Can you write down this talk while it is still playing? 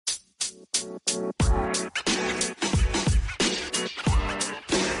All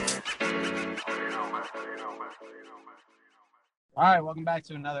right, welcome back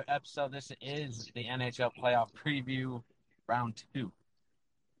to another episode. This is the NHL playoff preview, round two.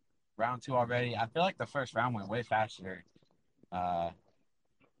 Round two already. I feel like the first round went way faster than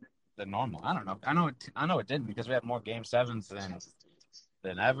normal. I don't know. I know it didn't because we had more game sevens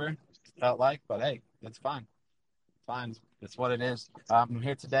than ever. Felt like, but hey, it's fine. Fine, it's what it is. I'm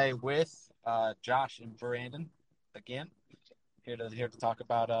here today with Josh and Brandon again. Here to talk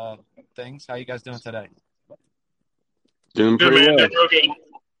about things. How you guys doing today? Doing Good, pretty man. well. Doing real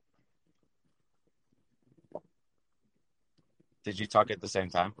good. Did you talk at the same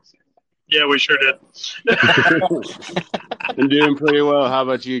time? Yeah, we sure did. I'm doing pretty well. How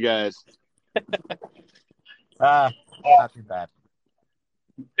about you guys? Not too bad.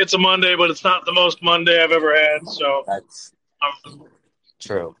 It's a Monday, but it's not the most Monday I've ever had, so That's I'm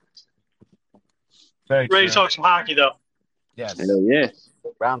true. Very ready true. to talk some hockey, though. Yes. Hell yeah.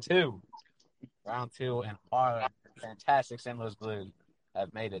 Round two, and our fantastic St. Louis Blues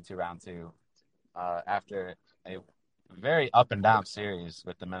have made it to round two after a very up and down series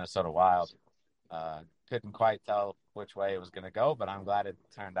with the Minnesota Wild. Couldn't quite tell which way it was going to go, but I'm glad it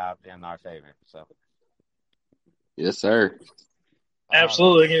turned out in our favor. So, Yes, sir.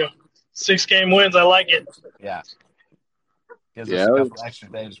 Absolutely. 6-game wins. I like it. Yeah. Gives Yeah. us a couple extra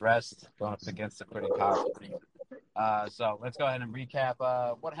days rest going up against a pretty powerful team. So let's go ahead and recap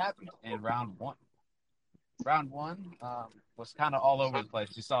what happened in round one. Round one was kind of all over the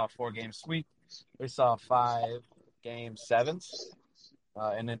place. We saw a 4-game sweep. We saw 5-game sevens,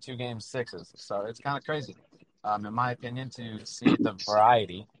 and then 2-game sixes. So it's kind of crazy, in my opinion, to see the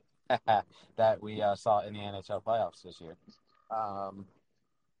variety that we saw in the NHL playoffs this year.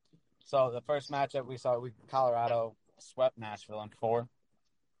 So the first matchup we saw, Colorado swept Nashville in 4.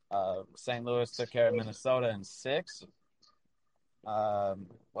 St. Louis took care of Minnesota in 6.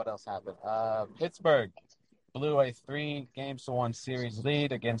 What else happened? Pittsburgh blew a 3-1 series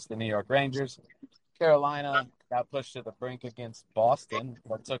lead against the New York Rangers. Carolina got pushed to the brink against Boston,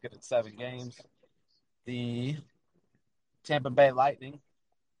 but took it at 7 games. The Tampa Bay Lightning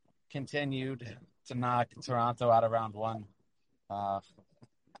continued to knock Toronto out of round one,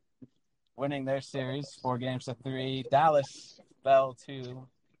 winning their series 4-3. Dallas fell to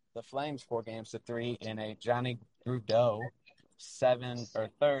the Flames 4-3 in a Johnny Gaudreau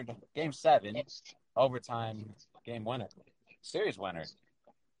game 7 overtime game winner, series winner.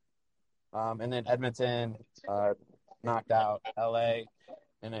 And then Edmonton knocked out LA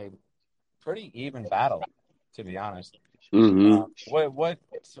in a pretty even battle, to be honest. Mm-hmm. What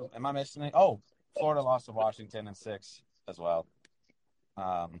am I missing? Oh, Florida lost to Washington in 6 as well.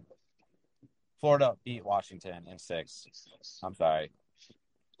 Florida beat Washington in 6. I'm sorry.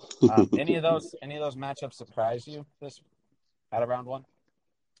 Any of those matchups surprise you out of round one?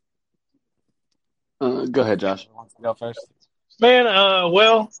 Go ahead, Josh. Who wants to go first? Man,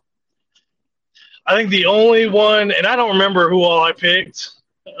 well, I think the only one, and I don't remember who all I picked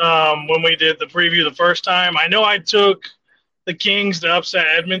when we did the preview the first time. I know I took the Kings to upset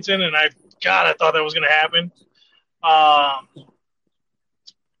Edmonton, and I thought that was going to happen.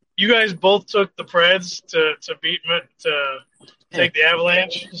 You guys both took the Preds to take the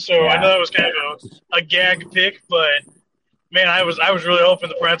Avalanche, so Yeah. I know that was kind of a gag pick, but man, I was really hoping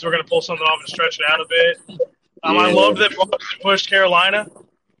the Preds were going to pull something off and stretch it out a bit. I loved that Boston pushed Carolina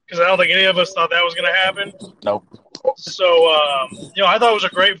because I don't think any of us thought that was going to happen. Nope. So I thought it was a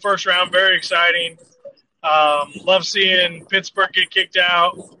great first round, very exciting. Love seeing Pittsburgh get kicked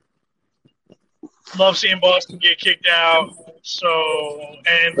out. Love seeing Boston get kicked out.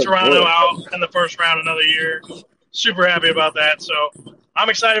 And Toronto out in the first round another year. Super happy about that. So I'm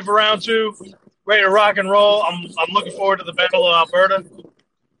excited for round two. Ready to rock and roll. I'm looking forward to the Battle of Alberta.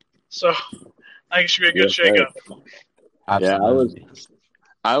 So I think it should be a good shakeup. Absolutely. Yeah,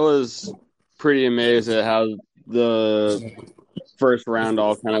 I was pretty amazed at how the first round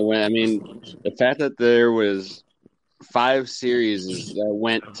all kind of went. I mean, the fact that there was 5 series that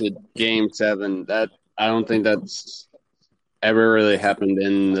went to game 7, that I don't think that's ever really happened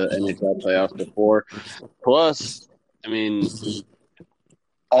in the NHL playoffs before. Plus, I mean,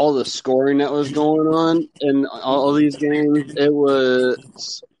 all the scoring that was going on in all these games, it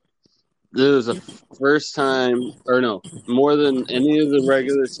was the first time, or no, more than any of the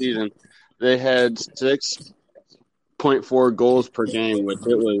regular season, they had 6.4 goals per game,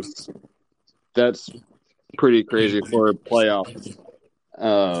 that's pretty crazy for a playoff.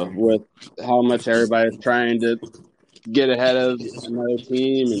 With how much everybody's trying to get ahead of another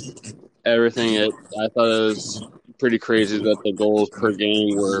team and everything, I thought it was pretty crazy that the goals per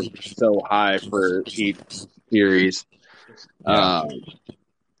game were so high for each series. Yeah.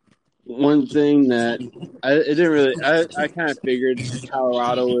 One thing that I kind of figured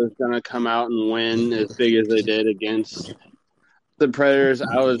Colorado was going to come out and win as big as they did against the Predators.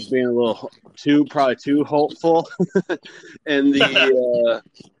 I was being a little probably too hopeful in the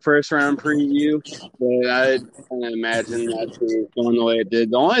first round preview, but I kind of imagined that series going the way it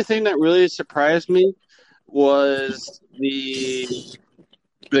did. The only thing that really surprised me was the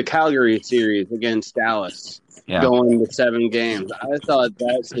Calgary series against Dallas. Yeah. Going to 7 games. I thought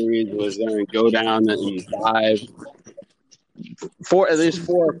that series was going to go down in at least 4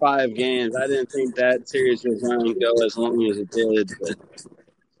 or 5 games. I didn't think that series was going to go as long as it did, but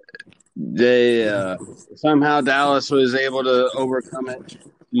they somehow Dallas was able to overcome it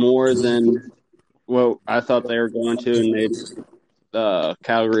more than what I thought they were going to, and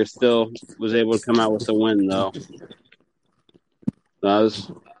Calgary still was able to come out with a win, though. I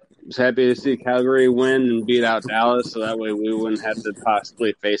was happy to see Calgary win and beat out Dallas, so that way we wouldn't have to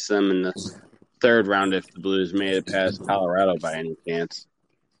possibly face them in the third round if the Blues made it past Colorado by any chance.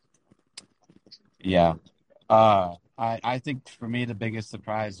 Yeah. I think for me the biggest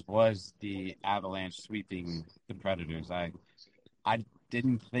surprise was the Avalanche sweeping the Predators. I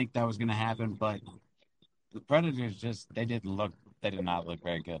didn't think that was going to happen, but the Predators they did not look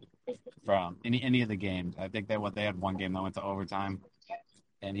very good from any of the games. I think they had one game that went to overtime.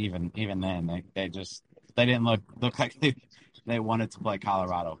 And even then, they didn't look like they wanted to play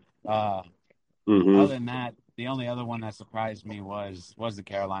Colorado. Other than that, the only other one that surprised me was the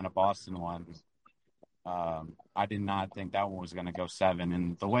Carolina-Boston one. I did not think that one was going to go 7,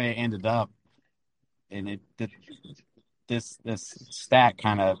 and the way it ended up, and this stat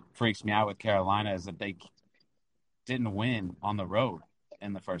kind of freaks me out with Carolina is that they didn't win on the road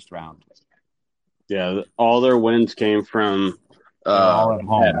in the first round. Yeah, all their wins came from. All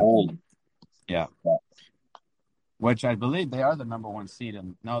at home. Yeah. Which I believe they are the number 1 seed.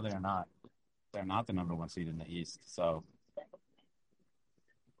 And no, they're not. They're not the number 1 seed in the East. So.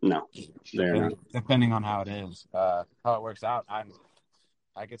 No, they're not. Depending on how it is, how it works out,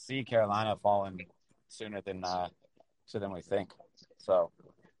 I could see Carolina falling sooner than we think. So.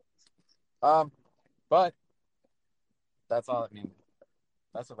 But that's all. I mean.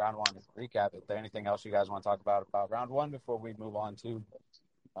 That's a round 1 recap. Is there anything else you guys want to talk about round 1 before we move on to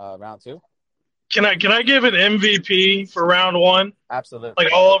round 2? Can I give an MVP for round 1? Absolutely.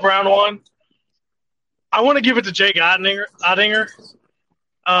 Like all of round 1? I want to give it to Jake Ottinger.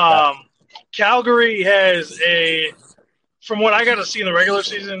 Calgary has from what I got to see in the regular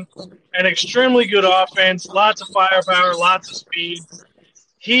season, an extremely good offense, lots of firepower, lots of speed.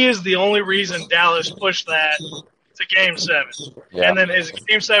 He is the only reason Dallas pushed that to Game 7. Yeah. And then his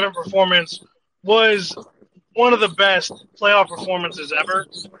Game 7 performance was one of the best playoff performances ever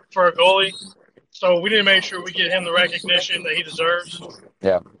for a goalie. So we need to make sure we get him the recognition that he deserves for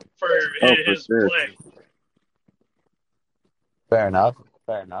his play. Fair enough.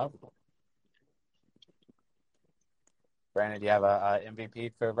 Brandon, do you have a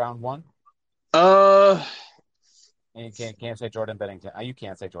MVP for round 1? And you can't say Jordan Bennington. You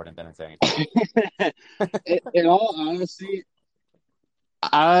can't say Jordan Bennington. In all honesty,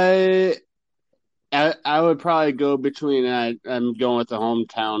 I would probably go between. I'm going with the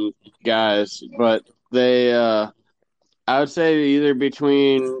hometown guys, but I would say either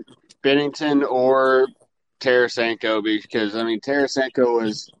between Bennington or Tarasenko, because Tarasenko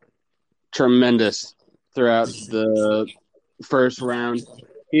was tremendous throughout the first round.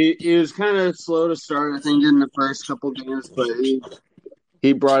 He was kind of slow to start, I think, in the first couple games, but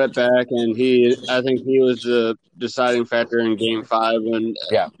he brought it back, and I think he was the deciding factor in Game 5 when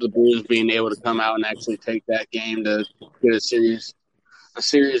the Blues being able to come out and actually take that game to get a serious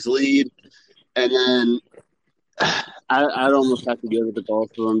lead. And then I'd almost have to give it to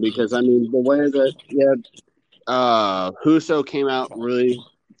both of them because, the way that Husso came out really,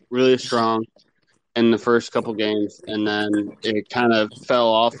 really strong in the first couple games, and then it kind of fell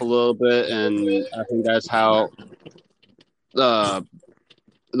off a little bit, and I think that's how the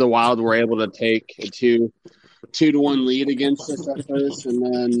Wild were able to take a 2-1 lead against us at first, and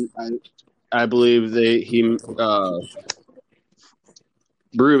then I believe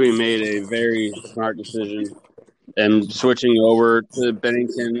Berube made a very smart decision and switching over to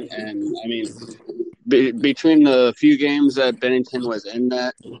Bennington, and between the few games that Bennington was in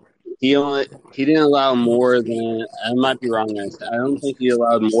that. He didn't allow more than, I might be wrong, guys. I don't think he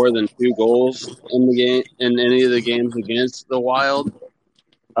allowed more than 2 goals in the game in any of the games against the Wild.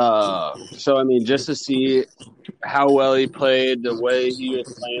 So just to see how well he played, the way he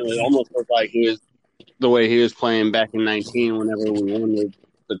was playing, it almost looked like he was the way he was playing back in 19 whenever we won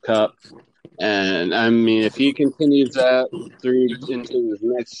the cup. And I mean, if he continues that through into the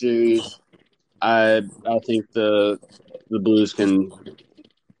next series, I think the Blues can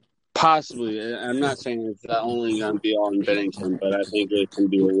possibly. I'm not saying it's not only going to be all in Bennington, but I think it can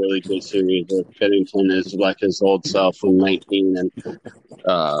be a really good series if Bennington is like his old self from 19 and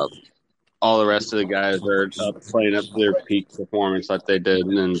all the rest of the guys are playing up to their peak performance like they did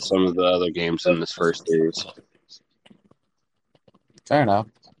in some of the other games in this first series. Fair enough.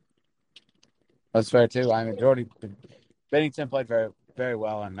 That's fair too. I mean, Bennington played very, very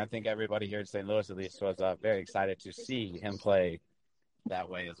well, and I think everybody here in St. Louis, at least, was very excited to see him play that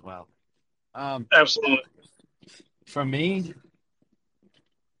way as well. Absolutely. For me,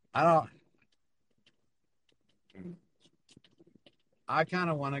 I kind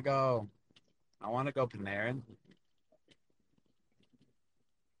of want to go. I want to go Panarin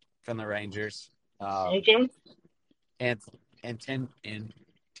from the Rangers. Okay. And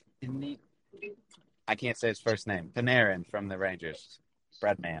I can't say his first name. Panarin from the Rangers.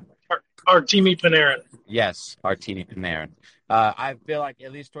 Breadman. Artemi Panarin. Yes, Artemi Panarin. I feel like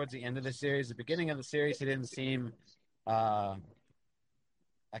at least towards the end of the series, the beginning of the series, he didn't seem like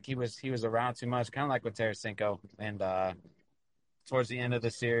he was around too much, kind of like with Tarasenko. And towards the end of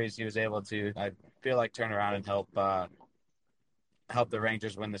the series, he was able to, I feel like, turn around and help the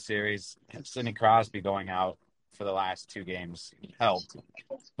Rangers win the series. Sidney Crosby going out for the last two games helped,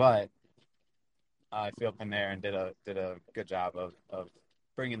 but I feel Panarin did a good job of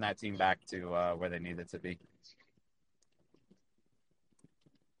bringing that team back to where they needed to be.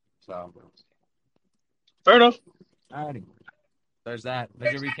 So, fair enough. Alrighty, there's that.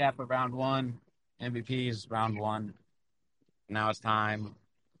 There's your recap of round one. MVPs round one. Now it's time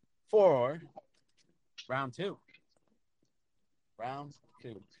for round two. Round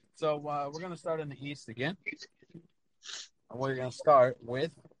two. So we're going to start in the East again. We're going to start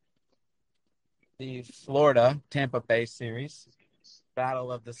with the Florida-Tampa Bay series,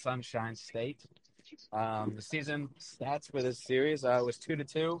 Battle of the Sunshine State. The season stats for this series was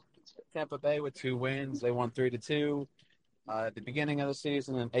 2-2. Tampa Bay with 2 wins. They won 3-2 at the beginning of the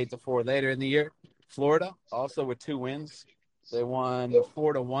season and 8-4 later in the year. Florida also with 2 wins. They won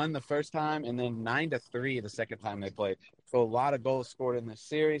 4-1 the first time and then 9-3 the second time they played. So a lot of goals scored in this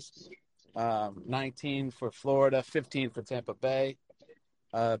series. 19 for Florida, 15 for Tampa Bay.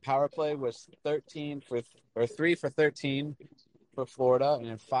 Power play was 3 for 13 for Florida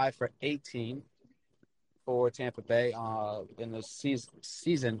and 5 for 18 for Tampa Bay in the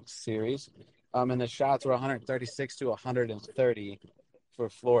season series. And the shots were 136 to 130 for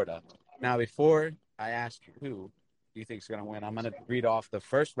Florida. Now, before I ask who you think is going to win, I'm going to read off the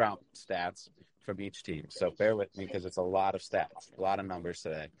first round stats from each team. So bear with me because it's a lot of stats, a lot of numbers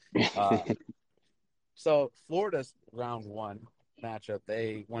today. So Florida's round one matchup,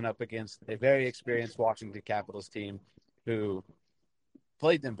 they went up against a very experienced Washington Capitals team who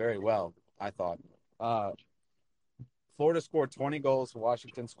played them very well, I thought. Florida scored 20 goals.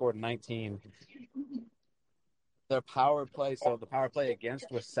 Washington scored 19. Their power play, so the power play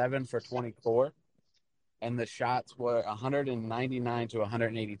against was 7 for 24. And the shots were 199 to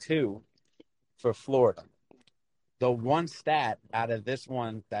 182 for Florida. The one stat out of this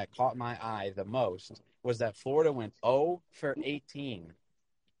one that caught my eye the most was that Florida went 0 for 18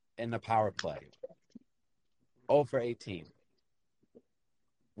 in the power play. 0 for 18.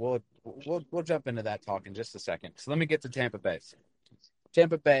 We'll jump into that talk in just a second. So let me get to Tampa Bay.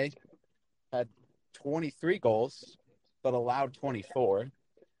 Tampa Bay had 23 goals, but allowed 24.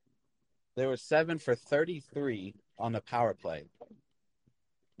 They were 7 for 33 on the power play.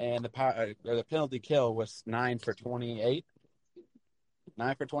 And the penalty kill was 9 for 28.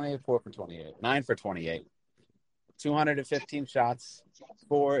 9 for 28, 4 for 28. 9 for 28. 215 shots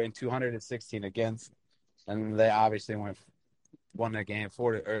for and 216 against. And they obviously won their game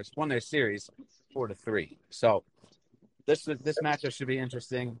won their series 4-3. So this matchup should be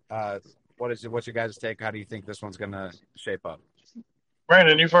interesting. What's your guys' take? How do you think this one's going to shape up?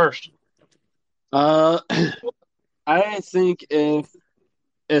 Brandon, you first. I think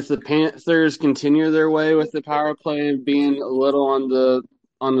if the Panthers continue their way with the power play being a little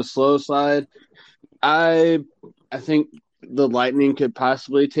on the slow side, I think the Lightning could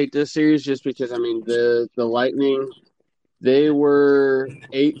possibly take this series just because, I mean, the Lightning, they were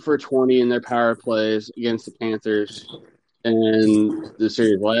 8 for 20 in their power plays against the Panthers in the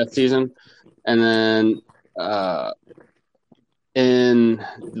series last season. And then in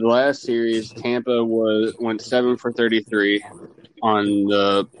the last series, Tampa went 7 for 33 on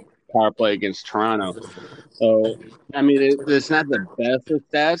the power play against Toronto. So, I mean, it's not the best of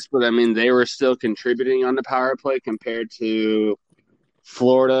stats, but I mean, they were still contributing on the power play compared to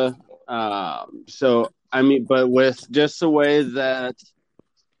Florida. So, I mean, but with just the way that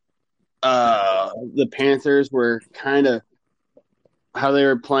the Panthers were kind of how they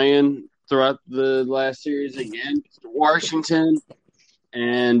were playing throughout the last series against Washington,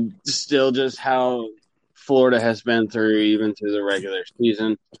 and still just how Florida has been through even through the regular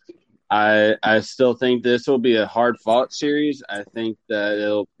season. I still think this will be a hard fought series. I think that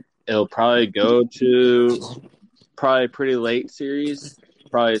it'll probably go to probably a pretty late series,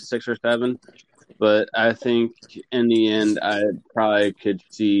 probably 6 or 7. But I think in the end, I probably could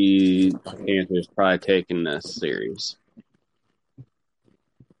see Panthers probably taking this series.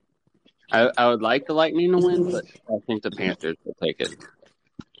 I would like the Lightning to win, but I think the Panthers will take it.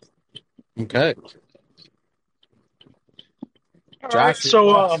 Okay. All right, Josh, your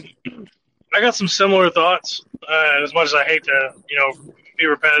so thoughts? I got some similar thoughts. As much as I hate to, be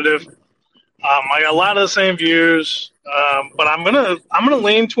repetitive, I got a lot of the same views. But I'm gonna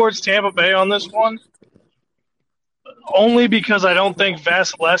lean towards Tampa Bay on this one, only because I don't think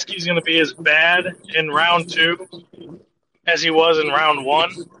Vasilevsky is going to be as bad in round 2 as he was in round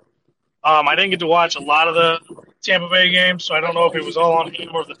 1. I didn't get to watch a lot of the Tampa Bay games, so I don't know if it was all on him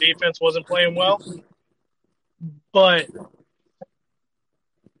or if the defense wasn't playing well. But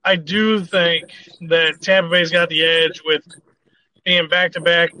I do think that Tampa Bay's got the edge with being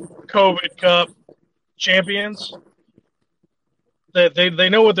back-to-back COVID Cup champions. That they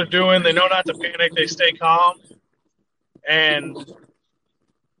know what they're doing. They know not to panic. They stay calm, and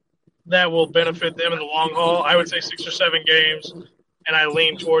that will benefit them in the long haul. I would say 6 or 7 games, and I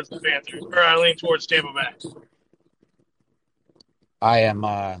lean towards the Panthers, or I lean towards Tampa Bay. I am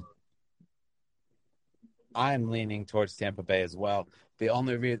leaning towards Tampa Bay as well.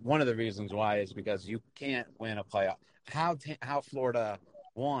 One of the reasons why is because you can't win a playoff. How Florida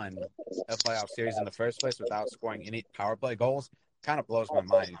won a playoff series in the first place without scoring any power play goals kind of blows my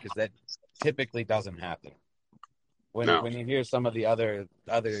mind because that typically doesn't happen. No. When you hear some of the other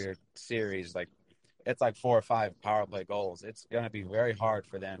series, like it's like 4 or 5 power play goals, it's going to be very hard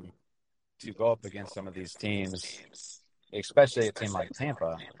for them to go up against some of these teams, especially a team like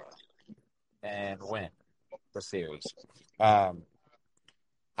Tampa, and win the series. Um,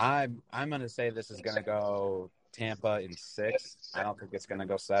 I'm going to say this is going to go Tampa in 6. I don't think it's going to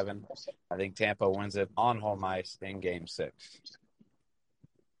go 7. I think Tampa wins it on home ice in Game 6.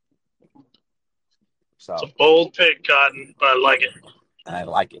 So It's a bold pick, Cotton, but I like it. I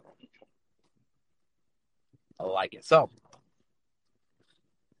like it. I like it. So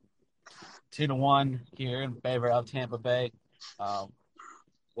 2-1 here in favor of Tampa Bay. We'll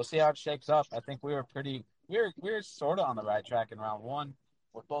see how it shakes up. I think we were sort of on the right track in round 1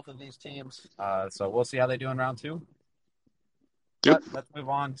 with both of these teams. So we'll see how they do in round 2. Yep. But let's move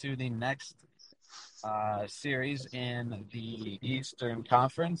on to the next series in the Eastern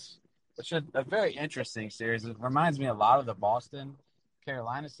Conference, which is a very interesting series. It reminds me a lot of the Boston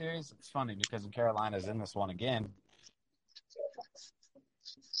Carolina series. It's funny because Carolina's in this one again.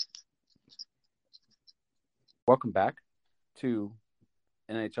 Welcome back to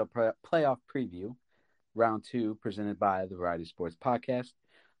NHL Playoff Preview, Round 2, presented by the Variety Sports Podcast.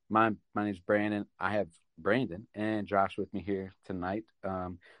 My name's Brandon. I have Brandon and Josh with me here tonight.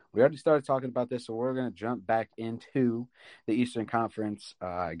 We already started talking about this, so we're going to jump back into the Eastern Conference,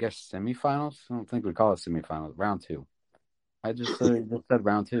 I guess, semifinals. I don't think we call it semifinals. Round 2. I just said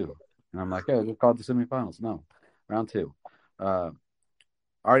round 2. And I'm like, hey, we call it the semifinals. No, round 2.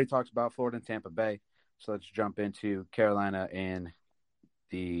 Already talked about Florida and Tampa Bay. So let's jump into Carolina and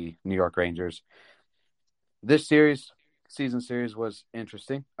the New York Rangers. This season series was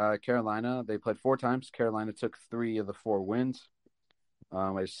interesting. Carolina, they played 4 times. Carolina took 3 of the 4 wins. A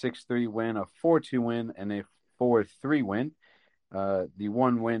 6-3 win, a 4-2 win, and a 4-3 win. The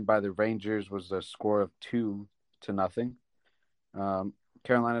one win by the Rangers was a score of 2-0.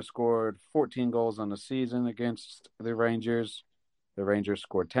 Carolina scored 14 goals on the season against the Rangers. The Rangers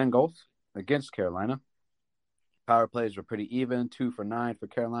scored 10 goals against Carolina. Power plays were pretty even, 2 for 9 for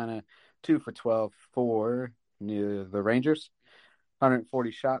Carolina, 2 for 12 for the Rangers.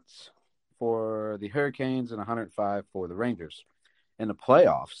 140 shots for the Hurricanes and 105 for the Rangers. In the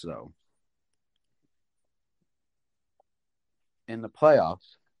playoffs, though,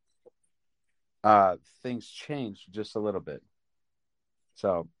 things changed just a little bit.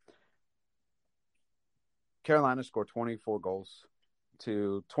 So Carolina scored 24 goals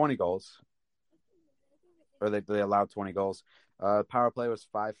to 20 goals, or they allowed 20 goals. Power play was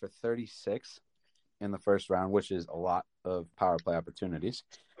 5 for 36. in the first round, which is a lot of power play opportunities.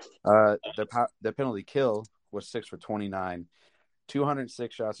 The penalty kill was 6 for 29,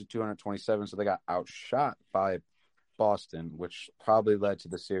 206 shots to 227, so they got outshot by Boston, which probably led to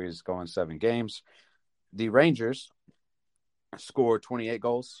the series going 7 games. The Rangers scored 28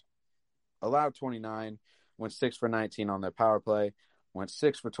 goals, allowed 29, went 6 for 19 on their power play, went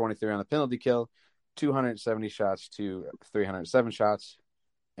 6 for 23 on the penalty kill, 270 shots to 307 shots,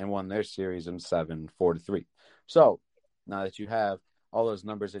 and won their series in 7, 4-3. So now that you have all those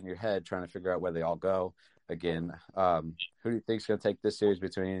numbers in your head, trying to figure out where they all go, again, who do you think is going to take this series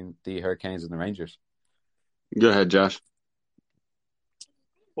between the Hurricanes and the Rangers? Go ahead, Josh.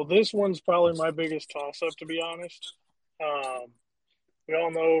 Well, this one's probably my biggest toss-up, to be honest. We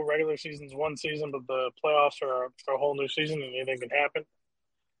all know regular season's one season, but the playoffs are a whole new season, and anything can happen.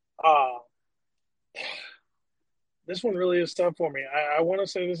 This one really is tough for me. I want to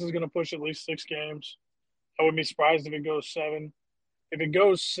say this is going to push at least 6 games. I wouldn't be surprised if it goes 7. If it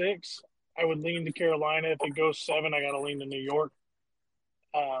goes 6, I would lean to Carolina. If it goes 7, I got to lean to New York.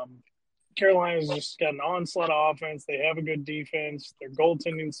 Carolina's just got an onslaught of offense. They have a good defense. Their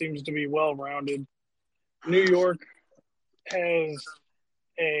goaltending seems to be well-rounded. New York has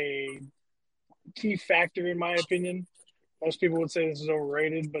a key factor, in my opinion. Most people would say this is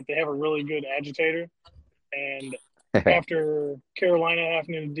overrated, but they have a really good agitator. And after Carolina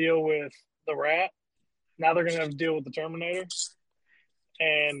having to deal with the Rat, now they're going to have to deal with the Terminator.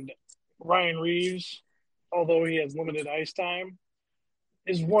 And Ryan Reeves, although he has limited ice time,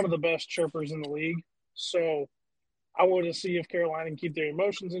 is one of the best chirpers in the league. So I want to see if Carolina can keep their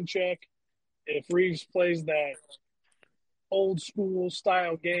emotions in check. If Reeves plays that old school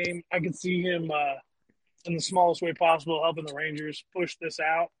style game, I could see him in the smallest way possible helping the Rangers push this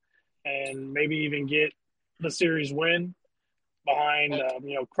out and maybe even get the series win behind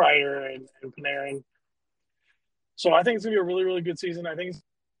Kreider and Panarin. So I think it's going to be a really, really good season. I think it's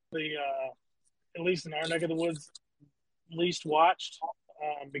at least in our neck of the woods, least watched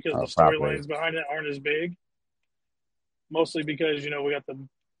because the storylines behind it aren't as big. Mostly because, we got the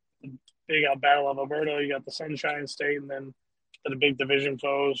big Battle of Alberta, you got the Sunshine State, and then the big division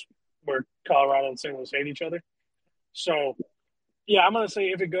foes where Colorado and St. Louis hate each other. So, yeah, I'm going to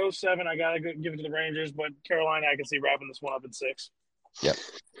say if it goes 7, I got to give it to the Rangers, but Carolina, I can see wrapping this one up in 6. Yep.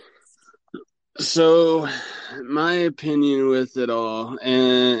 So, my opinion with it all,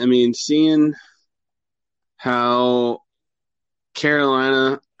 and seeing how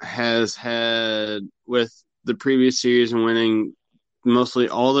Carolina has had with the previous series and winning mostly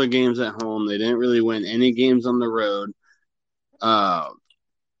all their games at home, they didn't really win any games on the road.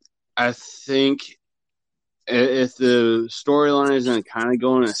 I think if the storyline is going to kind of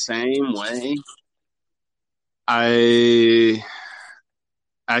go in the same way, I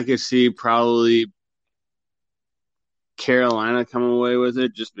could see probably Carolina coming away with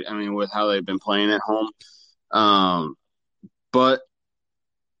it, with how they've been playing at home. But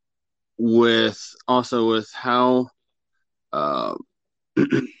with how the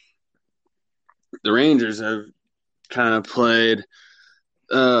Rangers have kind of played,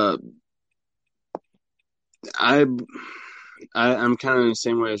 I'm kind of in the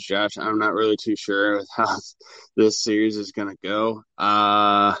same way as Josh. I'm not really too sure with how this series is going to go.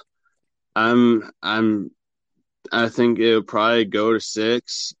 I think it'll probably go to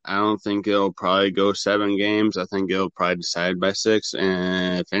 6. I don't think it'll probably go 7 games. I think it'll probably decide by 6.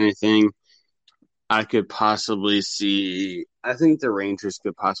 And if anything, I think the Rangers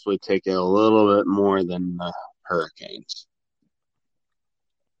could possibly take it a little bit more than the Hurricanes.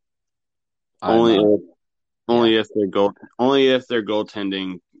 Only if their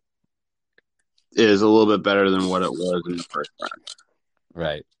goaltending is a little bit better than what it was in the first round.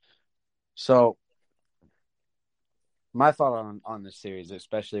 Right. So my thought on this series,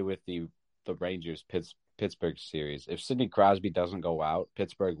 especially with the Rangers Pittsburgh series, if Sidney Crosby doesn't go out,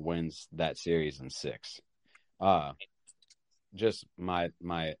 Pittsburgh wins that series in 6. Just my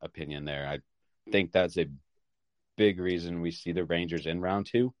opinion there. I think that's a big reason we see the Rangers in round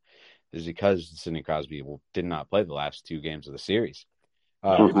 2 is because Sidney Crosby did not play the last 2 games of the series.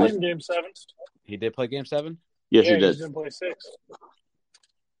 He played in Game 7. He did play Game 7? Yes, he did. He just didn't play 6.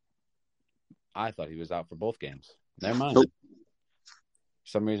 I thought he was out for both games. Never mind. Nope. For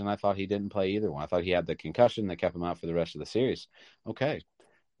some reason, I thought he didn't play either one. I thought he had the concussion that kept him out for the rest of the series. Okay.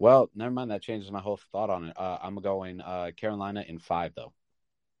 Well, never mind. That changes my whole thought on it. I'm going Carolina in 5, though.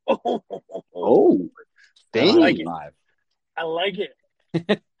 Oh, dang. I like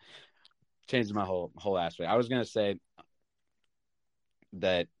it. Changes my whole aspect. I was going to say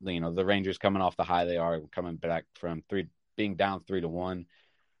that, the Rangers coming off the high they are, coming back from being down 3-1.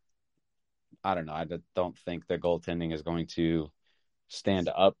 I don't know. I don't think their goaltending is going to stand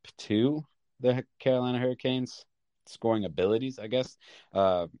up to the Carolina Hurricanes' scoring abilities, I guess.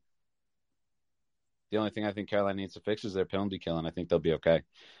 The only thing I think Carolina needs to fix is their penalty kill, and I think they'll be okay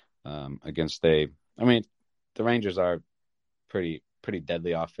against I mean, the Rangers are pretty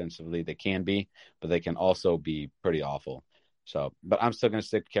deadly offensively. They can be, but they can also be pretty awful. So, but I'm still going to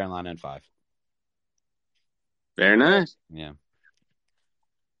stick Carolina in 5. Very nice. Yeah.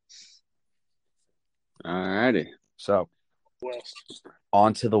 All righty. So, West.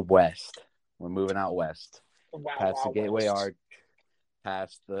 on to the West. We're moving out west. Wow, Past the wow, Gateway West. Arch,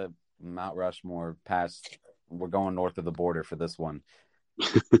 past the Mount Rushmore, we're going north of the border for this one.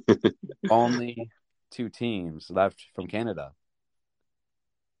 Only 2 teams left from Canada.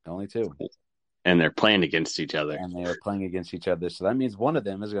 Only 2. And they're playing against each other. And they are playing against each other. So that means one of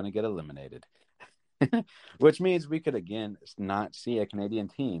them is going to get eliminated. Which means we could, again, not see a Canadian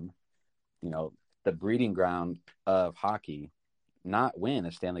team, the breeding ground of hockey, not win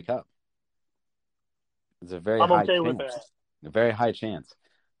a Stanley Cup. It's a very high chance. With that. A very high chance.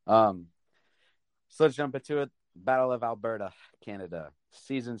 So let's jump into it. Battle of Alberta, Canada.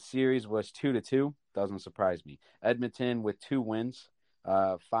 Season series was 2-2. Doesn't surprise me. Edmonton with 2 wins,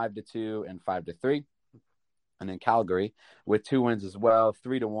 5-2 and 5-3. And then Calgary with 2 wins as well,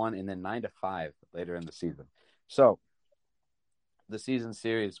 3-1 and then 9-5 later in the season. So the season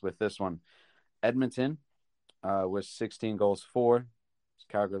series with this one, Edmonton was 16 goals for.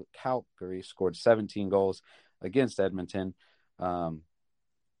 Calgary scored 17 goals against Edmonton. The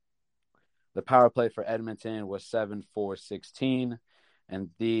power play for Edmonton was 7-4-16, and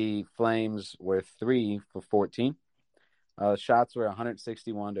the Flames were 3-for-14. Shots were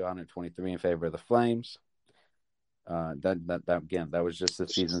 161 to 123 in favor of the Flames. That was just the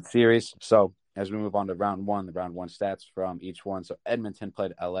season series. So as we move on to round one, the round one stats from each one. So Edmonton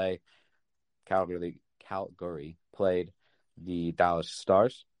played LA. Calgary played the Dallas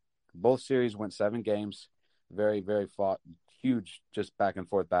Stars. Both series went 7 games. Very, very fought. Huge, just back and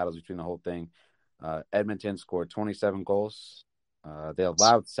forth battles between the whole thing. Edmonton scored 27 goals. They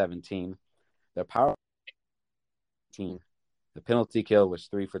allowed 17. Their power team, the penalty kill was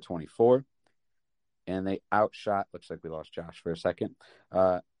 3-for-24. And they outshot. Looks like we lost Josh for a second.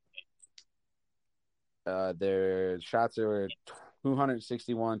 Their shots were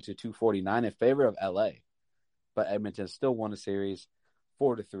 261 to 249 in favor of LA, but Edmonton still won the series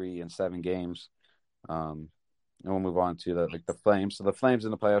 4-3 in 7 games. And we'll move on to the Flames. So the Flames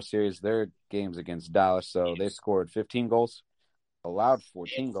in the playoff series, their games against Dallas. So they scored 15 goals, allowed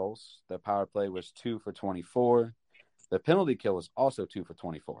 14 goals. Their power play was 2-for-24. The penalty kill was also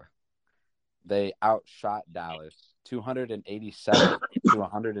 2-for-24. They outshot Dallas 287 to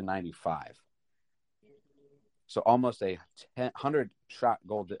 195. So almost a 100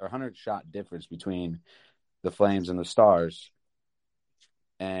 shot difference between the Flames and the Stars.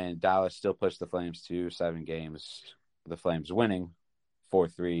 And Dallas still pushed the Flames to 7 games. The Flames winning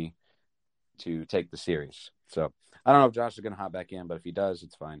 4-3 to take the series. So I don't know if Josh is going to hop back in, but if he does,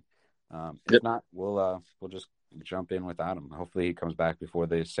 it's fine. If not, we'll just jump in without him. Hopefully he comes back before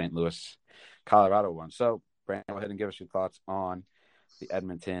the St. Louis, Colorado one. So Brandon, go ahead and give us your thoughts on the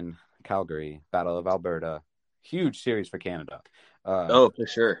Edmonton, Calgary Battle of Alberta. Huge series for Canada. For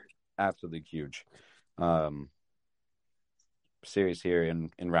sure. Absolutely huge. Series here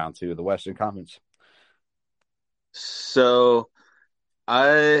in round 2 of the Western Conference. So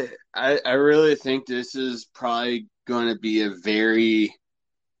I really think this is probably going to be a very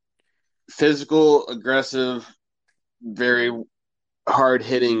physical, aggressive, very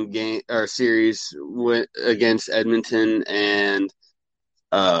hard-hitting game or series against Edmonton and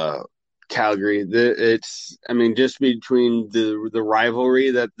Calgary. Just between the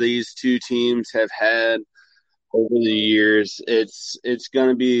rivalry that these two teams have had over the years, it's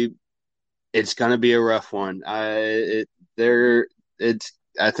gonna be a rough one. I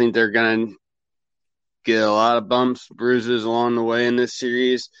think they're gonna get a lot of bumps, bruises along the way in this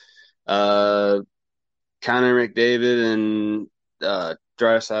series. Connor McDavid and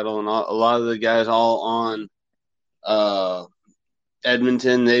Draisaitl and a lot of the guys all on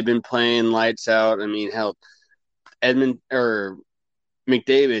Edmonton, they've been playing lights out. I mean, hell, McDavid,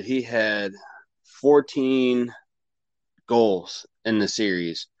 he had 14 goals in the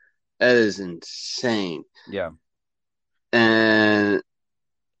series. That is insane. Yeah. And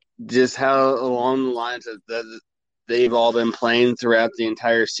just how along the lines that they've all been playing throughout the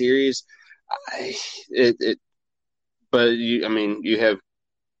entire series, but you have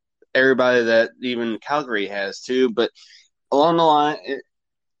everybody that even Calgary has too, but along the line,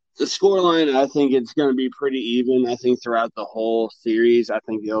 the scoreline, I think it's going to be pretty even. I think throughout the whole series, I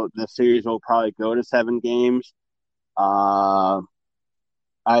think the series will probably go to 7 games. Uh,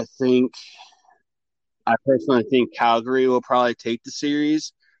 I think I personally think Calgary will probably take the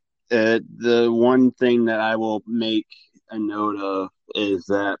series. The one thing that I will make a note of is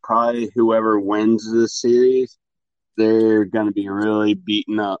that probably whoever wins this series, they're going to be really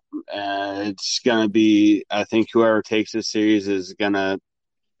beaten up. It's going to be, I think whoever takes this series is going to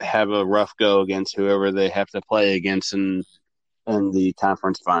have a rough go against whoever they have to play against in the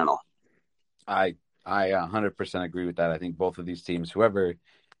conference final. I 100% agree with that. I think both of these teams, whoever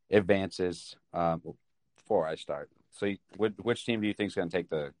advances, before I start. So, which team do you think is going to take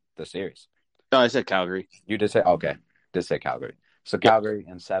the series? No, I said Calgary. You did say okay. Did say Calgary. So Yep. Calgary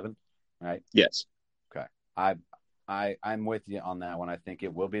in 7, right? Yes. Okay. I'm with you on that one. I think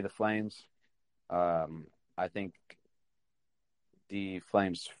it will be the Flames. I think the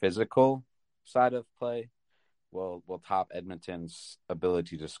Flames' physical side of play will top Edmonton's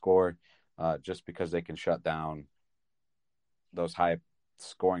ability to score, just because they can shut down those high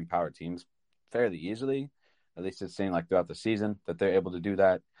scoring power teams fairly easily. At least it's seemed like throughout the season that they're able to do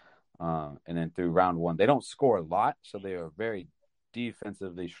that. And then through round 1, they don't score a lot, so they are a very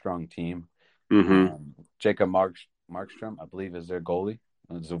defensively strong team. Mm-hmm. Jacob Markstrom, I believe, is their goalie.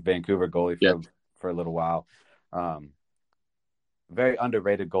 It's a Vancouver goalie for a little while. Very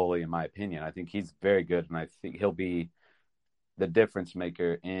underrated goalie, in my opinion. I think he's very good, and I think he'll be the difference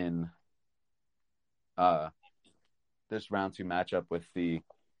maker in this round 2 matchup with the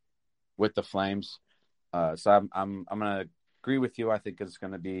Flames. So I'm gonna agree with you. I think it's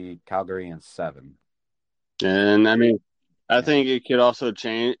gonna be Calgary in 7. And I mean, I think it could also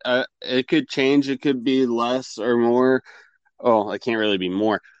change. It could change. It could be less or more. Oh, it can't really be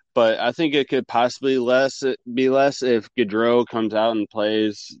more, but I think it could possibly be less if Gaudreau comes out and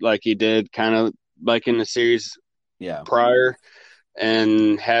plays like he did, kind of like in the series prior,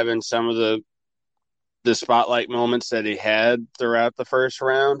 and having some of the spotlight moments that he had throughout the first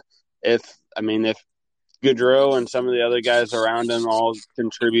round. If Gaudreau and some of the other guys around him all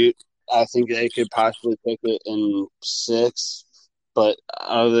contribute, I think they could possibly pick it in 6. But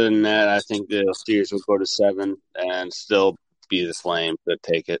other than that, I think the series will go to 7 and still be the Flames that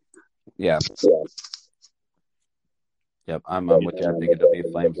take it. Yeah. Yep, I'm with you. I think it'll be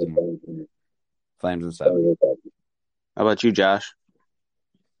Flames in 7. How about you, Josh?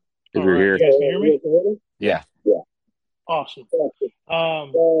 All right, you guys can hear me? Yeah. Awesome.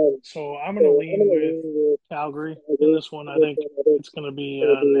 So I'm going to lean with Calgary in this one. I think it's going to be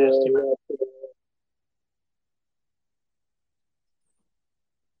a nasty match.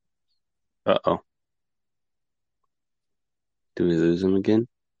 Uh-oh. Do we lose him again?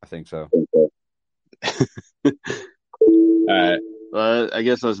 I think so. All right. Well, I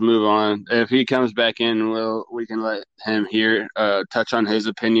guess let's move on. If he comes back in, we can let him touch on his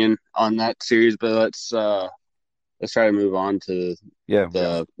opinion on that series. But let's try to move on to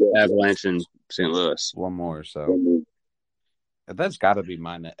the Avalanche in St. Louis. One more, so that's got to be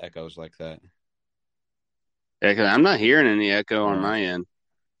mine that echoes like that. Yeah, 'cause I'm not hearing any echo on my end.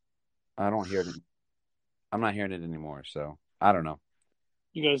 I don't hear it. I'm not hearing it anymore, so I don't know.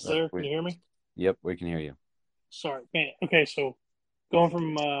 You guys there? Can you hear me? Yep, we can hear you. Sorry, man. Okay, so going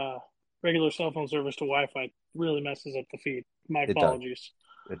from regular cell phone service to Wi-Fi really messes up the feed. My apologies.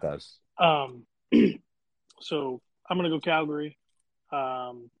 It does. So I'm going to go Calgary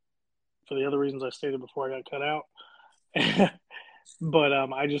for the other reasons I stated before I got cut out. But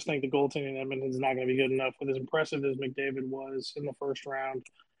I just think the goaltending in Edmonton is not going to be good enough. With as impressive as McDavid was in the first round,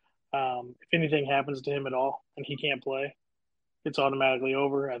 if anything happens to him at all and he can't play, it's automatically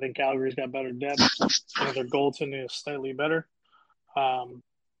over. I think Calgary's got better depth. I think their goaltending is slightly better.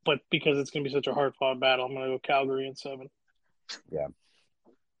 But because it's going to be such a hard-fought battle, I'm going to go Calgary in 7. Yeah.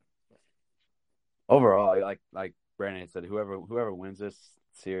 Overall, like Brandon said, whoever wins this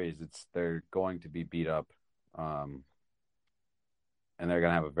series, they're going to be beat up, and they're going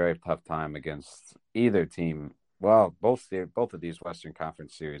to have a very tough time against either team. Well, both of these Western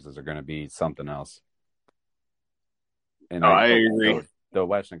Conference series are going to be something else. And I agree. The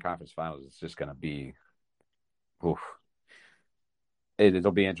Western Conference Finals is just going to be,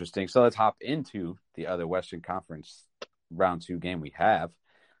 it'll be interesting. So let's hop into the other Western Conference round 2 game we have,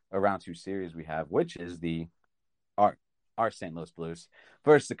 a round 2 series we have, which is our St. Louis Blues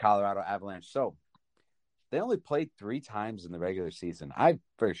versus the Colorado Avalanche. So they only played 3 times in the regular season. I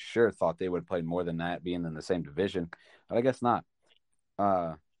for sure thought they would have played more than that, being in the same division, but I guess not.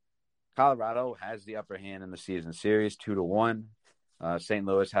 Colorado has the upper hand in the season series, 2-1. St.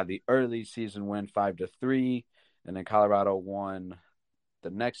 Louis had the early season win, 5-3, and then Colorado won the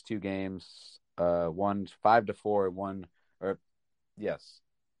next two games, one's 5-4,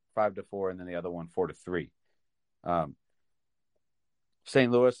 5-4, and then the other one 4-3.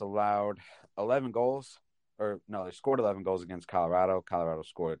 St. Louis allowed 11 goals, they scored 11 goals against Colorado. Colorado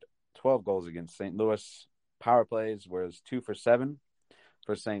scored 12 goals against St. Louis. Power plays was 2 for 7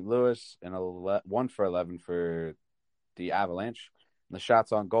 for St. Louis and 1 for 11 for the Avalanche. And the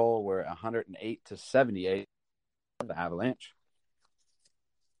shots on goal were 108-78 for the Avalanche.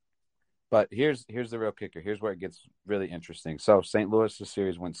 But here's the real kicker. Here's where it gets really interesting. So St. Louis'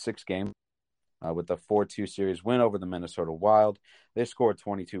 series went 6 games with a 4-2 series win over the Minnesota Wild. They scored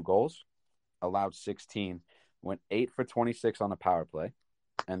 22 goals, allowed 16, went 8 for 26 on the power play,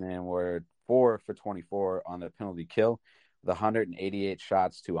 and then were 4 for 24 on the penalty kill, the 188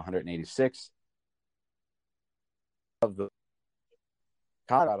 shots to 186. Of the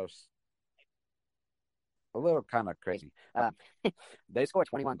Colorado's a little kind of crazy. They scored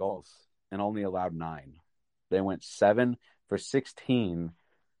 21 goals and only allowed 9. They went 7 for 16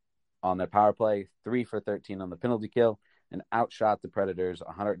 on their power play, 3 for 13 on the penalty kill, and outshot the Predators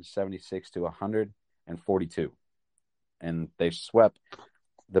 176-142. And they swept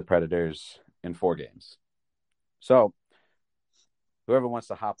the Predators in 4 games. So whoever wants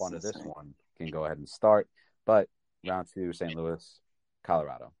to hop onto this one can go ahead and start. But round 2, St. Louis,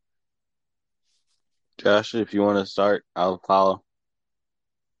 Colorado. Josh, if you want to start, I'll follow.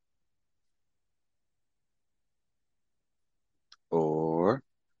 Or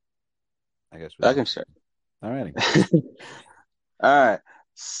I guess I can start. All righty. All right.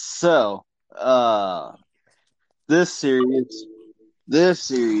 So, this series, I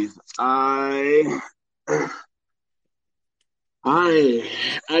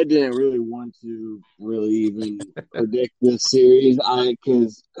didn't really want to really even predict this series.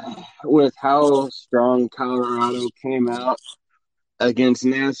 Because with how strong Colorado came out against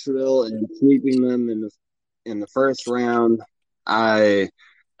Nashville and sweeping them in the first round, I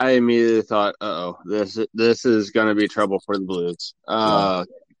immediately thought, this is going to be trouble for the Blues.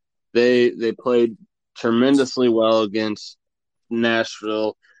 They played tremendously well against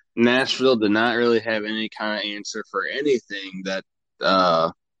Nashville. Nashville did not really have any kind of answer for anything that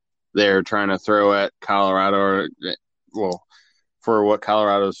they're trying to throw at Colorado, for what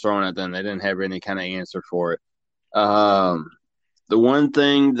Colorado's throwing at them. They didn't have any kind of answer for it. The one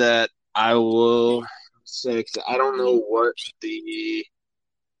thing that I will say, 'cause I don't know what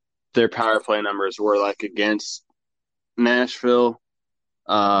their power play numbers were like against Nashville.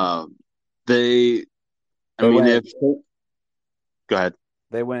 Go ahead.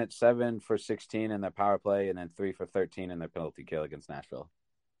 They went 7 for 16 in their power play and then 3 for 13 in their penalty kill against Nashville.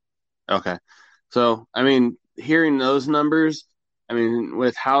 Okay. So, hearing those numbers,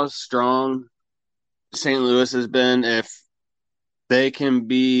 with how strong St. Louis has been, if they can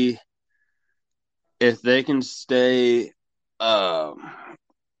stay off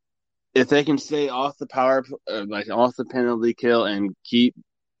the off the penalty kill and keep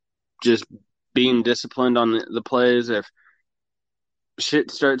just being disciplined on the plays, if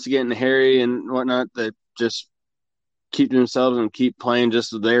shit starts getting hairy and whatnot, they just keep themselves and keep playing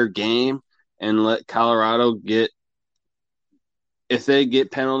just their game and let Colorado if they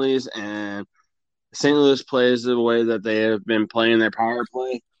get penalties and St. Louis plays the way that they have been playing their power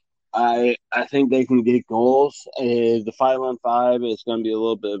play, I think they can get goals. The 5-on-5 is going to be a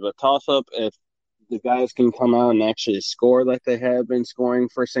little bit of a toss-up. If the guys can come out and actually score like they have been scoring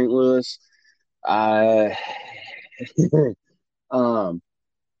for St. Louis, in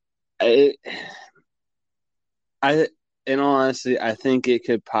all honesty, I think it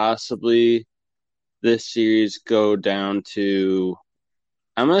could possibly, this series, go down to,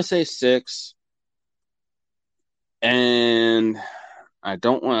 I'm going to say 6. And I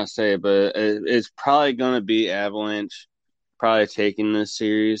don't want to say it, but it's probably going to be Avalanche probably taking this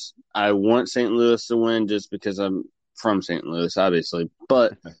series. I want St. Louis to win just because I'm from St. Louis, obviously.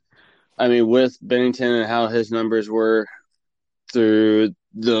 But, with Bennington and how his numbers were through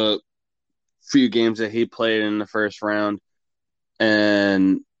the few games that he played in the first round,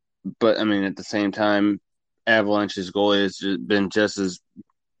 but at the same time, Avalanche's goalie has been just as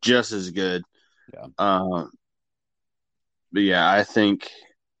good. Yeah. But yeah, I think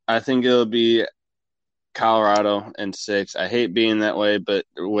it'll be Colorado in 6. I hate being that way, but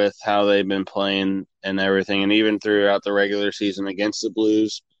with how they've been playing and everything, and even throughout the regular season against the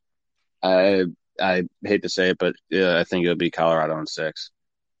Blues, I hate to say it, but yeah, I think it'll be Colorado in 6.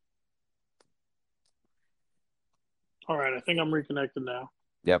 All right, I think I'm reconnected now.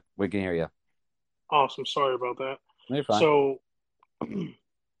 Yep, we can hear you. Awesome. Sorry about that. You're fine. So,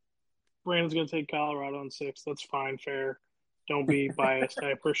 Brandon's going to take Colorado in 6. That's fine, fair. Don't be biased.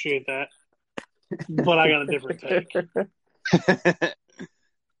 I appreciate that. But I got a different take.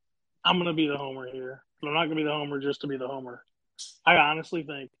 I'm going to be the homer here. But I'm not going to be the homer just to be the homer. I honestly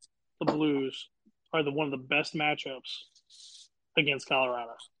think the Blues are one of the best matchups against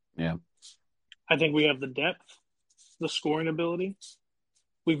Colorado. Yeah. I think we have the depth, the scoring ability.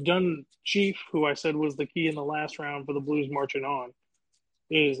 We've done Chief, who I said was the key in the last round for the Blues marching on,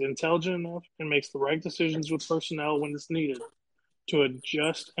 is intelligent enough and makes the right decisions with personnel when it's needed to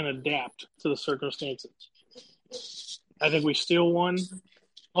adjust and adapt to the circumstances. I think we steal one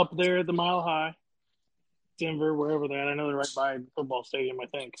up there at the Mile High, Denver, wherever they're at. I know they're right by the football stadium, I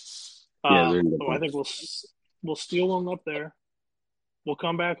think. So I think we'll steal one up there. We'll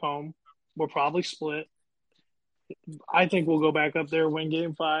come back home. We'll probably split. I think we'll go back up there, win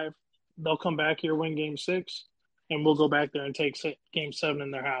Game 5. They'll come back here, win Game 6, and we'll go back there and take Game 7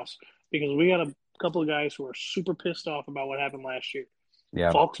 in their house because we got a couple of guys who are super pissed off about what happened last year.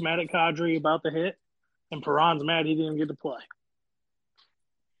 Yeah. Falk's mad at Kadri about the hit, and Perron's mad he didn't get to play.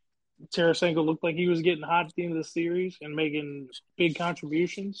 Tarasenko looked like he was getting hot at the end of the series and making big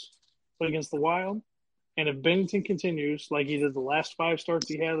contributions against the Wild. And if Bennington continues like he did the last 5 starts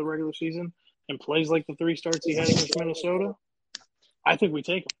he had of the regular season and plays like the 3 starts he had against Minnesota, I think we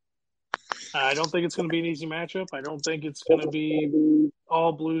take him. I don't think it's going to be an easy matchup. I don't think it's going to be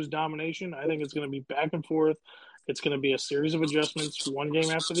all Blues domination. I think it's going to be back and forth. It's going to be a series of adjustments, one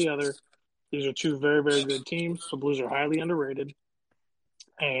game after the other. These are 2 very, very good teams. The Blues are highly underrated,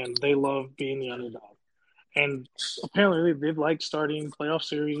 and they love being the underdog. And apparently they've liked starting playoff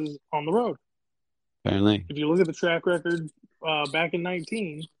series on the road. Apparently. If you look at the track record back in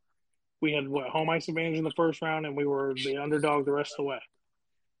 19, we had home ice advantage in the first round, and we were the underdog the rest of the way.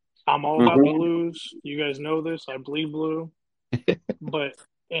 I'm all about the Blues. You guys know this. I bleed blue. But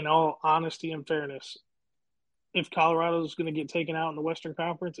in all honesty and fairness, if Colorado's going to get taken out in the Western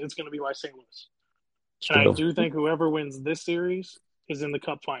Conference, it's going to be by St. Louis. And I do think whoever wins this series is in the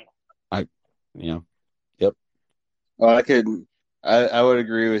Cup final. Yep. Well, I would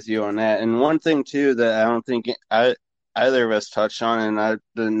agree with you on that. And one thing too that I don't think either of us touched on, and I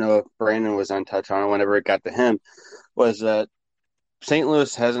didn't know if Brandon was on touch on it whenever it got to him, was that St.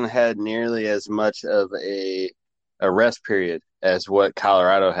 Louis hasn't had nearly as much of a rest period as what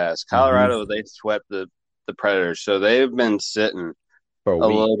Colorado has. Colorado, they swept the Predators, so they've been sitting for a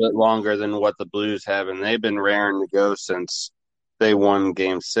little bit longer than what the Blues have, and they've been raring to go since they won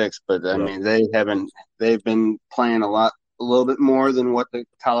Game 6. But I mean, they've been playing a little bit more than what the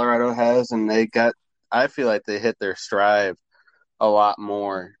Colorado has, and I feel like they hit their stride a lot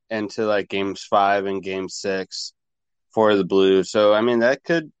more into like Games 5 and Game 6 for the Blues. So I mean, that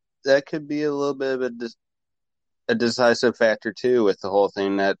could be a little bit of a decisive factor too with the whole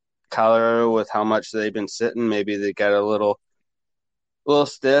thing, that Colorado, with how much they've been sitting, maybe they got a little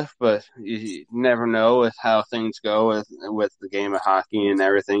stiff, but you never know with how things go with the game of hockey and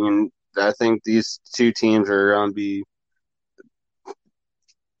everything. And I think these 2 teams are going to be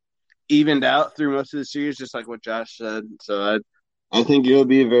evened out through most of the series, just like what Josh said. So I think it'll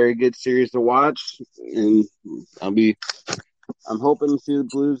be a very good series to watch, and I'm hoping to see the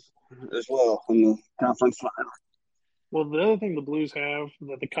Blues as well in the conference final. Well, the other thing the Blues have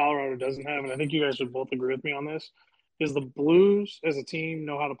that the Colorado doesn't have, and I think you guys would both agree with me on this, is the Blues as a team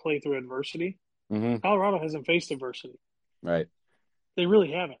know how to play through adversity. Mm-hmm. Colorado hasn't faced adversity. Right. They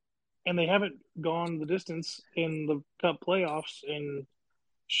really haven't. And they haven't gone the distance in the Cup playoffs in,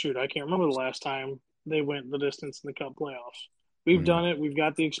 I can't remember the last time they went the distance in the Cup playoffs. We've done it. We've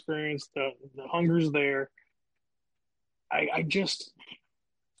got the experience. The hunger's there.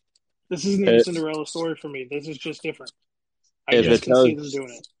 This isn't even a Cinderella story for me. This is just different. I just can see them doing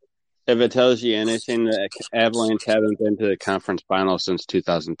it. If it tells you anything, the Avalanche haven't been to the conference final since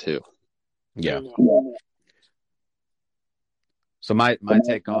 2002. Yeah. So my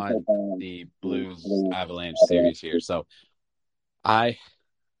take on the Blues Avalanche series here. So I'm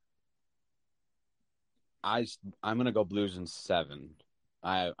gonna go Blues in 7.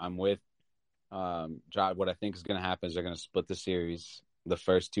 I'm with John. What I think is gonna happen is they're gonna split the series, the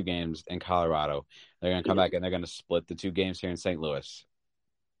first 2 games in Colorado. They're gonna come back and they're gonna split the 2 games here in St. Louis.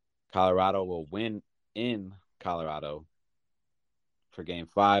 Colorado will win in Colorado for Game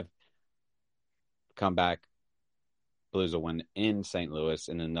 5. Come back, Blues will win in St. Louis,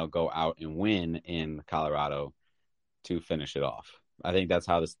 and then they'll go out and win in Colorado to finish it off. I think that's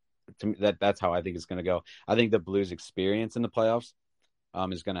how that's how I think it's going to go. I think the Blues' experience in the playoffs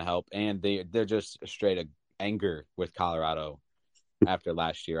is going to help, and they're just straight anger with Colorado after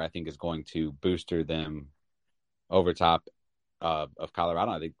last year. I think is going to booster them over top of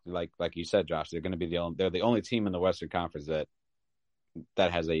Colorado. I think, like you said, Josh, they're going to be they're the only team in the Western Conference that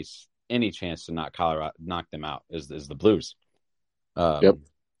that has any chance to knock them out is the Blues. Yep.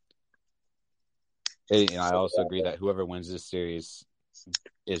 I also agree that whoever wins this series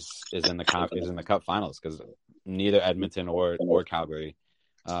is in the Cup Finals, because neither Edmonton or Calgary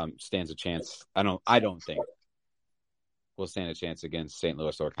stands a chance. I don't think will stand a chance against St.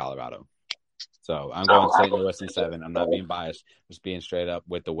 Louis or Colorado. So I'm going St. Louis in 7. I'm not being biased, just being straight up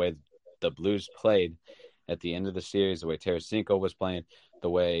with the way the Blues played at the end of the series, the way Tarasenko was playing, the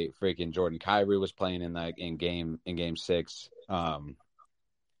way freaking Jordan Kyrou was playing in game 6. I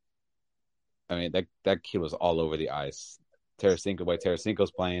mean, that kid was all over the ice.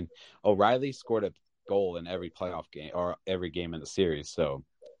 Tarasenko's playing. O'Reilly scored a goal in every playoff game or every game in the series, so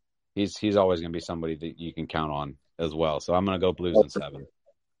he's always going to be somebody that you can count on as well. So I'm going to go Blues in 7.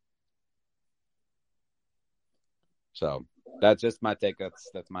 So that's just my take.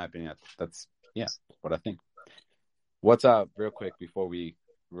 That's my opinion. That's what I think. What's up, real quick before we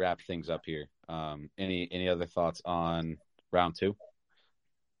wrap things up here? Any other thoughts on round 2?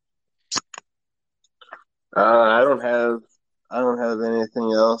 I don't have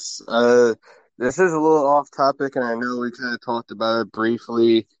anything else. This is a little off topic, and I know we kind of talked about it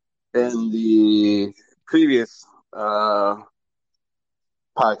briefly in the previous podcast,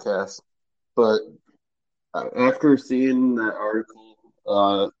 but after seeing that article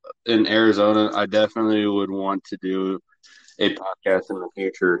in Arizona, I definitely would want to do a podcast in the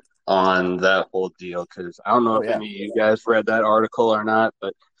future on that whole deal, because I don't know if any of you guys read that article or not,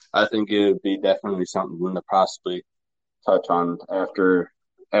 but I think it would be definitely something to possibly touch on after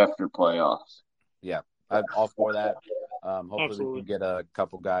playoffs. Yeah, I'm all for that. Hopefully Absolutely. we can get a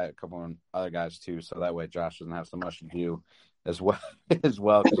couple other guys too, so that way Josh doesn't have so much to do as well because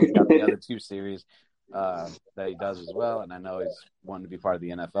he's got the other 2 series that he does as well, and I know he's wanting to be part of the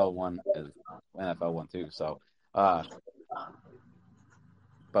NFL one too. So,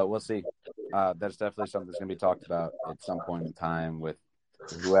 but we'll see. That's definitely something that's going to be talked about at some point in time with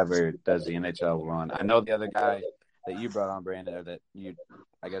whoever does the NHL run. I know the other guy that you brought on, Brandon, or that you,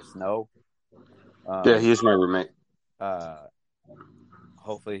 I guess, know. Yeah, he's my roommate.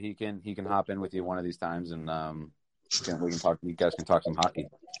 Hopefully he can hop in with you one of these times, and we can talk. You guys can talk some hockey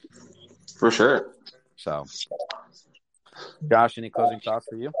for sure. So, Josh, any closing thoughts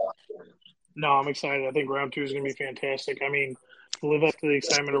for you? No, I'm excited. I think round 2 is going to be fantastic. I mean, to live up to the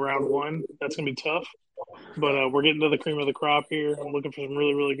excitement of round 1, that's going to be tough. But we're getting to the cream of the crop here. I'm looking for some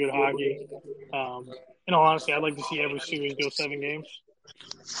really, really good hockey. In all honesty, I'd like to see every series go 7 games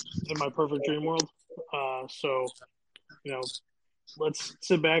in my perfect dream world. So, let's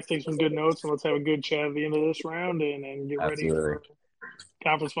sit back, take some good notes, and let's have a good chat at the end of this round and get ready for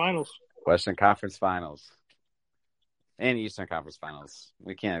conference finals. Western Conference Finals. And Eastern Conference Finals.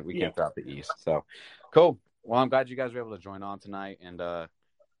 We can't drop the East. So, cool. Well, I'm glad you guys were able to join on tonight and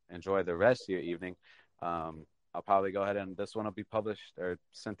enjoy the rest of your evening. I'll probably go ahead and this one will be published or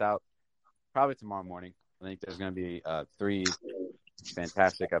sent out probably tomorrow morning. I think there's going to be 3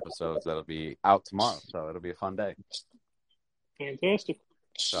 fantastic episodes that'll be out tomorrow. So it'll be a fun day. Fantastic.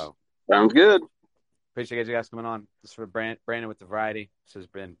 So sounds good. Appreciate you guys coming on. This is for Brandon with the Variety. This has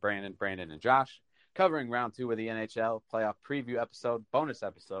been Brandon, and Josh covering round 2 of the NHL playoff preview episode, bonus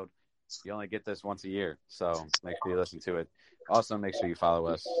episode. You only get this once a year, so make sure you listen to it. Also, make sure you follow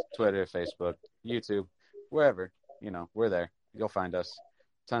us, Twitter, Facebook, YouTube, wherever. We're there. You'll find us.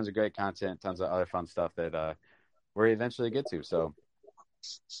 Tons of great content, tons of other fun stuff that we'll eventually get to. So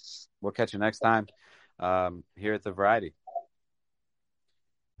we'll catch you next time here at the Variety.